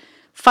move it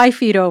 5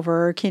 feet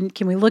over? Or can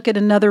we look at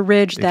another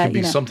ridge it can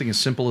be something as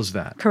simple as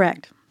that.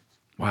 Correct.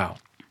 Wow.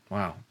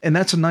 And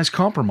that's a nice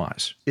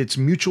compromise. It's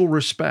mutual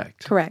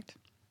respect. Correct.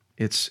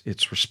 It's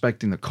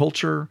respecting the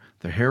culture,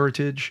 the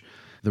heritage,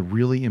 the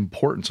really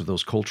importance of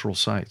those cultural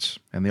sites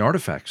and the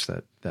artifacts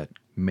that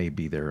may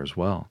be there as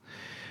well.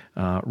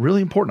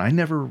 Really important. I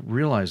never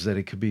realized that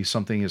it could be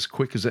something as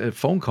quick as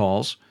phone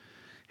calls.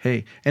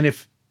 Hey, and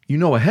if you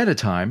know ahead of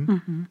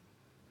time,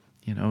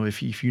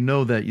 if you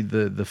know that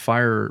the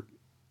fire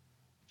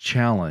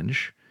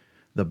challenge,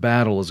 the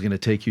battle is going to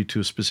take you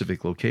to a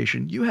specific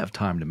location, you have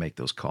time to make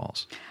those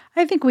calls.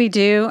 I think we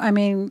do. I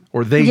mean,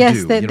 or they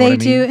yes, do. Yes, they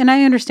do. And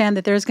I understand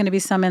that there's going to be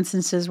some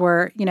instances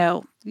where,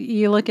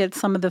 you look at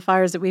some of the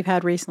fires that we've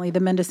had recently,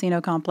 the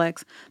Mendocino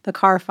complex, the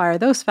Carr fire,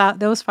 those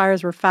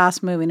fires were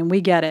fast moving, and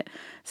we get it.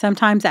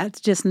 Sometimes that's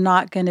just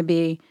not going to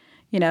be,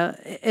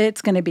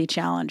 it's going to be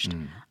challenged.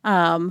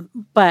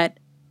 But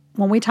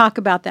when we talk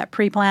about that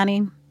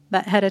pre-planning,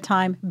 that ahead of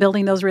time,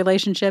 building those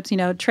relationships,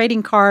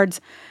 trading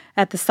cards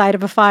at the site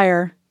of a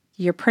fire,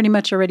 you're pretty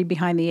much already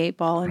behind the 8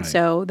 ball. And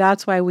so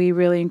that's why we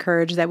really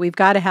encourage that we've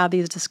got to have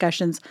these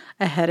discussions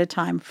ahead of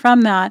time.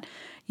 From that,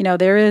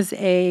 there is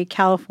a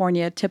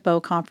California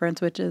TIPO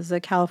conference, which is a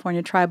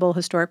California Tribal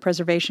Historic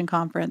Preservation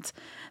Conference,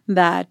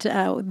 that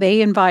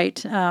they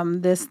invite,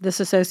 this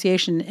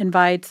association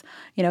invites,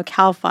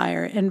 CAL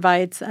FIRE,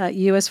 invites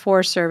U.S.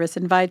 Forest Service,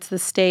 invites the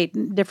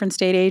state, different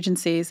state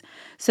agencies,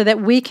 so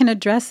that we can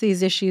address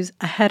these issues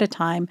ahead of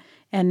time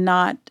and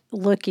not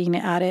looking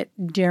at it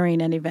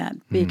during an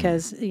event,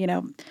 because,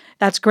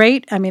 that's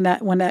great. I mean,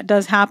 that when that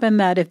does happen,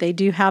 that if they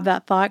do have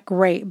that thought,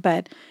 great.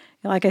 But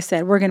like I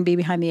said, we're going to be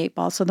behind the 8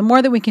 ball. So the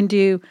more that we can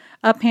do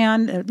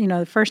uphand,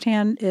 the first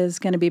hand is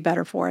going to be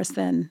better for us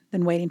than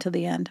waiting till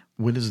the end.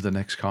 When is the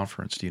next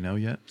conference? Do you know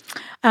yet?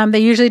 They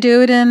usually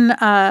do it in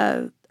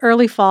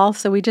early fall.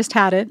 So we just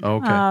had it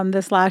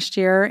this last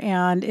year,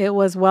 and it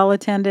was well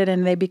attended,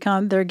 and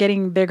they're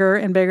getting bigger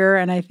and bigger.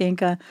 And I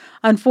think,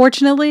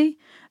 unfortunately,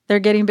 they're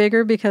getting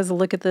bigger because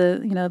look at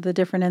the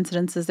different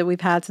incidences that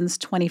we've had since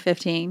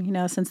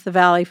 2015, since the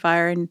Valley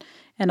Fire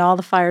and all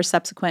the fires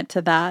subsequent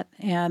to that,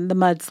 and the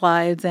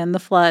mudslides and the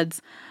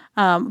floods.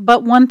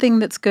 But one thing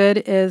that's good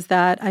is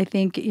that I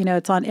think,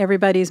 it's on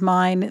everybody's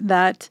mind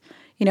that,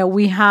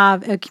 we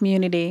have a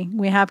community.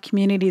 We have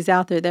communities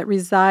out there that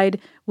reside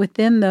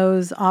within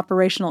those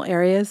operational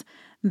areas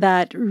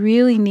that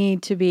really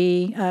need to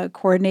be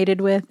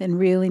coordinated with and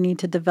really need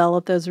to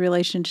develop those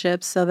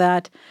relationships so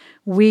that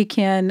we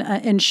can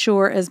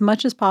ensure as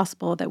much as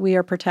possible that we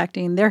are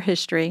protecting their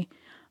history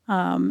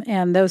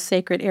and those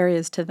sacred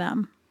areas to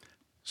them.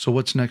 So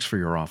what's next for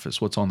your office?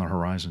 What's on the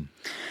horizon?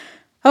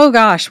 Oh,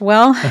 gosh.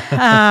 Well,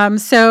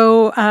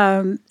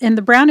 in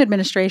the Brown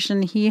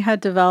administration, he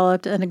had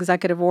developed an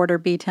executive order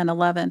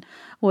B-1011,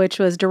 which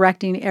was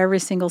directing every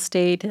single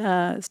state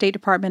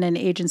department and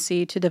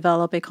agency to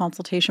develop a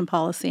consultation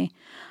policy.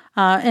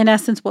 In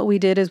essence, what we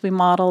did is we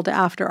modeled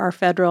after our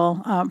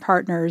federal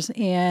partners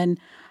in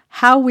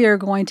how we are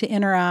going to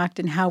interact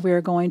and how we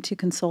are going to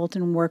consult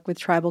and work with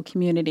tribal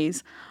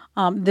communities.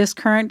 This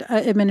current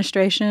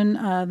administration,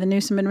 the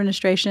Newsom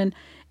administration,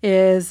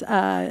 is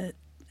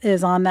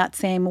on that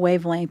same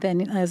wavelength.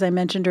 And as I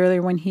mentioned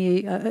earlier, when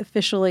he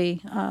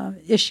officially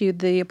issued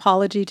the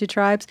apology to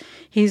tribes,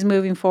 he's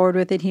moving forward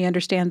with it. He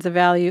understands the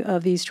value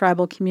of these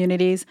tribal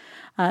communities.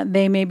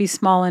 They may be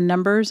small in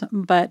numbers,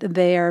 but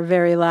they are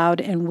very loud,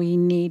 and we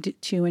need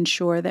to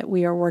ensure that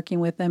we are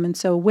working with them. And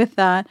so with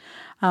that,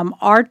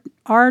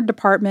 our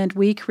department,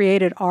 we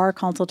created our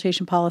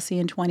consultation policy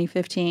in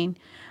 2015.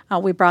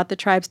 We brought the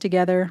tribes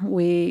together.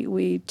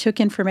 We took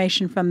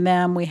information from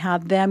them. We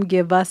had them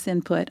give us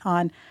input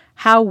on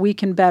how we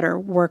can better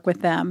work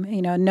with them.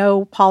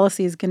 No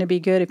policy is going to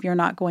be good if you're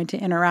not going to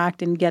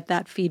interact and get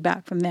that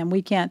feedback from them.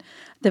 We can't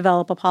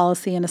develop a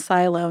policy in a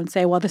silo and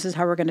say, well, this is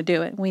how we're going to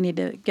do it. We need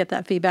to get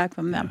that feedback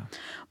from them. Yeah.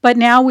 But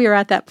now we are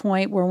at that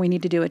point where we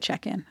need to do a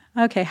check-in.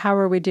 Okay, how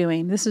are we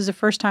doing? This is the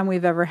first time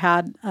we've ever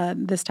had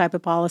this type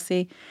of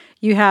policy.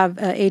 You have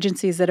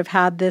agencies that have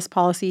had this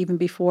policy even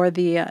before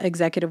the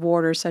executive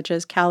orders, such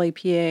as Cal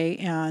EPA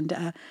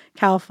and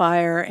Cal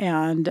Fire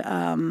and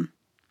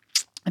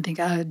I think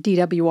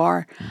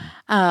DWR.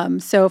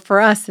 So for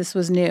us, this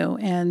was new.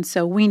 And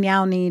so we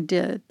now need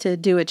to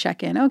do a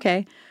check-in.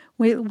 Okay,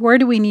 where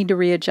do we need to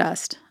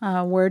readjust?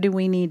 Where do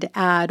we need to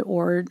add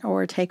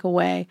or take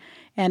away?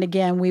 And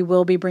again, we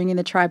will be bringing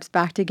the tribes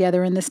back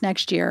together in this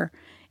next year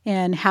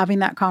and having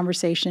that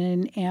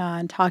conversation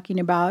and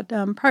talking about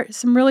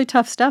some really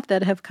tough stuff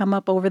that have come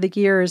up over the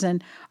years.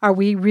 And are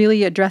we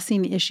really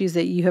addressing the issues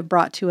that you have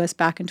brought to us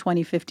back in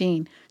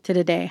 2015 to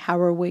today? How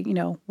are we,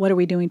 what are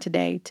we doing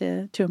today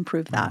to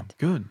improve that?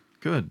 Good.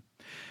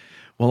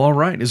 Well, all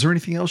right. Is there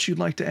anything else you'd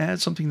like to add?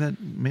 Something that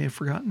may have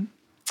forgotten?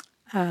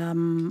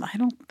 I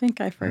don't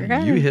think I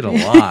forgot. You hit a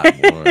lot.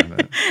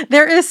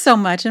 There is so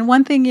much. And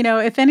one thing,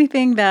 if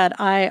anything that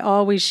I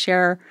always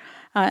share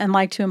and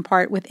like to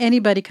impart with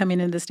anybody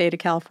coming into the state of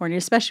California,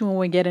 especially when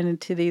we get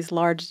into these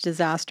large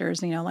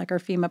disasters, like our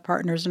FEMA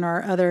partners and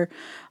our other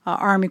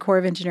Army Corps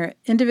of Engineers,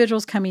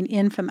 individuals coming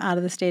in from out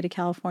of the state of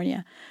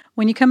California.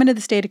 When you come into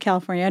the state of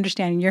California,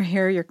 understanding you're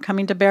here, you're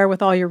coming to bear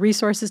with all your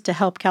resources to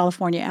help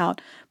California out,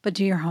 but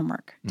do your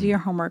homework. Do your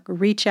homework.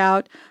 Reach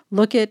out.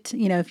 Look at,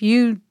 if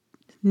you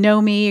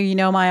know me or you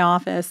know my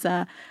office,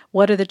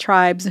 what are the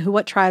tribes,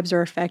 what tribes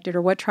are affected,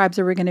 or what tribes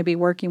are we going to be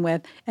working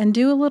with, and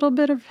do a little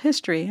bit of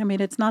history. I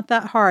mean, it's not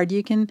that hard.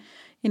 You can,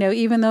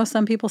 even though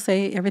some people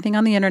say everything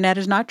on the internet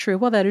is not true,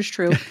 well, that is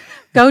true.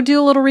 Go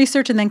do a little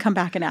research and then come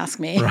back and ask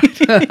me.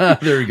 Right.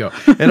 There you go.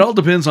 It all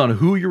depends on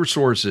who your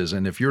source is,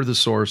 and if you're the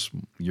source,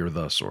 you're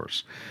the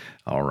source.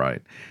 All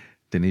right.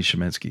 Denise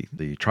Chemensky,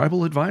 the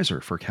tribal advisor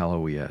for Cal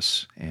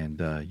OES,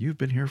 and you've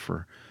been here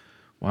for,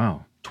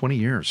 20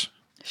 years.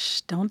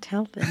 Shh, don't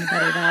tell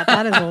anybody that.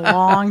 That is a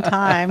long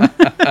time.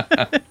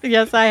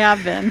 Yes, I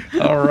have been.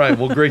 All right.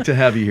 Well, great to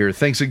have you here.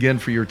 Thanks again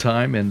for your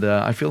time, and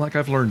I feel like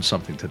I've learned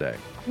something today.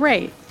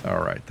 Great. All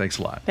right. Thanks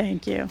a lot.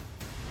 Thank you.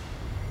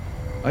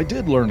 I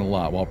did learn a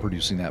lot while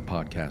producing that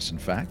podcast, in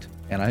fact,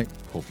 and I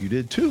hope you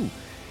did too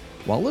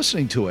while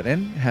listening to it,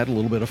 and had a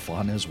little bit of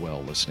fun as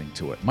well listening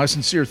to it. My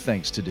sincere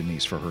thanks to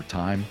Denise for her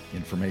time,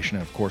 information,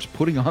 and of course,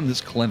 putting on this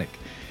clinic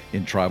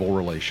in tribal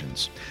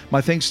relations.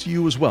 My thanks to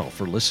you as well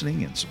for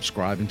listening and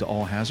subscribing to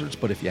All Hazards.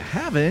 But if you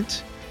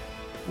haven't,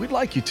 we'd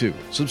like you to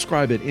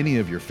subscribe at any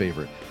of your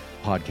favorite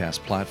podcast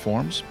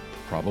platforms,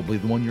 probably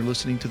the one you're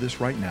listening to this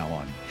right now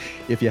on.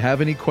 If you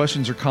have any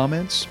questions or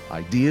comments,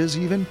 ideas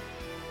even,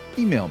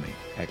 email me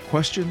at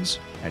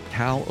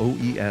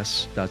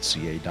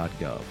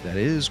questions@caloes.ca.gov. That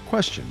is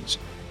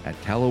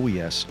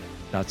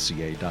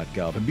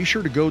questions@caloes.ca.gov. And be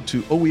sure to go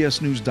to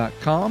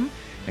oesnews.com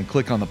and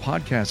click on the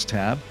podcast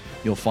tab.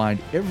 You'll find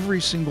every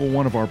single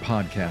one of our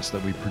podcasts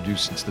that we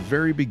produced since the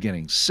very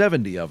beginning,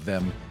 70 of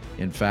them,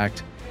 in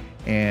fact,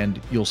 and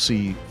you'll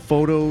see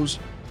photos,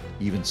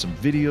 even some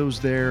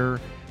videos there,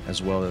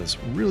 as well as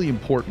really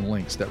important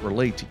links that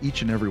relate to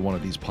each and every one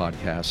of these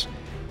podcasts,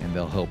 and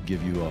they'll help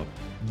give you a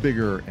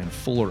bigger and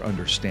fuller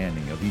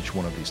understanding of each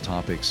one of these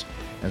topics,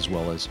 as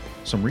well as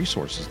some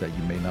resources that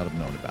you may not have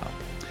known about.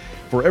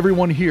 For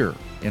everyone here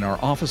in our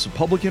Office of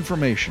Public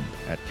Information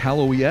at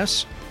Cal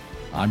OES,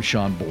 I'm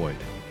Sean Boyd.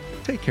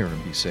 Take care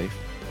and be safe.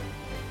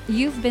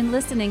 You've been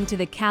listening to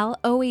the Cal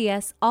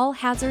OES All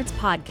Hazards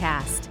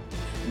podcast.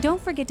 Don't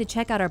forget to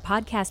check out our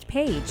podcast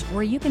page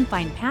where you can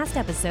find past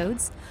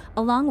episodes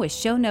along with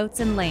show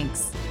notes and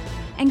links.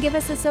 And give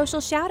us a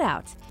social shout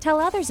out. Tell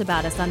others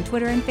about us on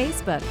Twitter and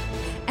Facebook.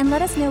 And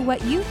let us know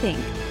what you think.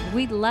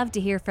 We'd love to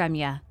hear from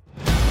you.